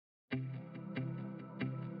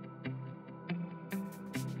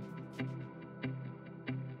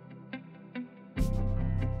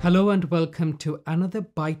Hello and welcome to another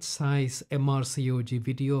bite-size MRCOG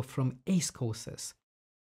video from ACE courses.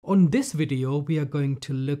 On this video, we are going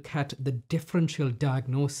to look at the differential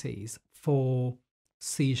diagnoses for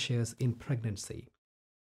seizures in pregnancy.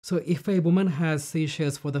 So if a woman has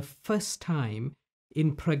seizures for the first time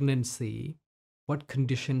in pregnancy, what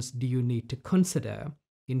conditions do you need to consider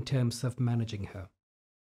in terms of managing her?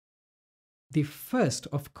 The first,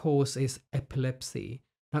 of course, is epilepsy.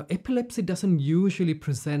 Now, epilepsy doesn't usually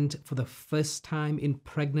present for the first time in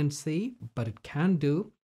pregnancy, but it can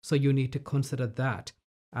do, so you need to consider that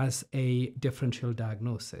as a differential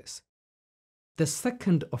diagnosis. The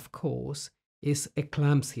second, of course, is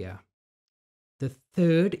eclampsia. The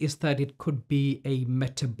third is that it could be a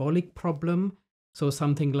metabolic problem, so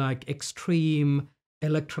something like extreme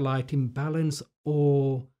electrolyte imbalance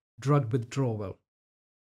or drug withdrawal.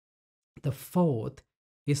 The fourth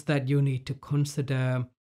is that you need to consider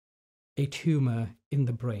a tumor in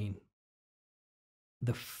the brain.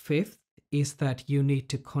 The fifth is that you need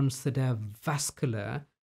to consider vascular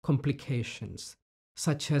complications,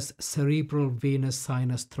 such as cerebral venous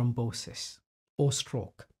sinus thrombosis or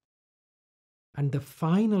stroke. And the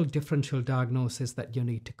final differential diagnosis that you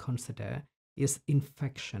need to consider is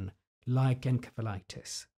infection, like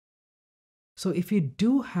encephalitis. So if you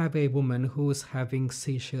do have a woman who is having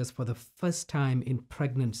seizures for the first time in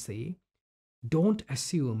pregnancy, don't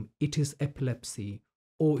assume it is epilepsy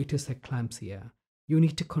or it is eclampsia. You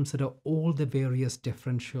need to consider all the various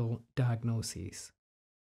differential diagnoses.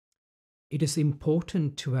 It is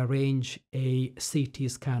important to arrange a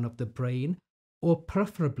CT scan of the brain or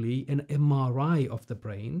preferably an MRI of the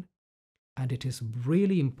brain. And it is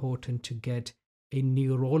really important to get a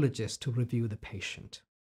neurologist to review the patient.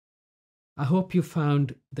 I hope you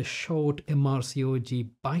found the short MRCOG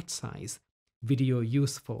bite-size video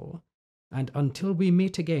useful. And until we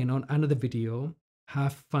meet again on another video,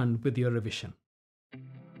 have fun with your revision.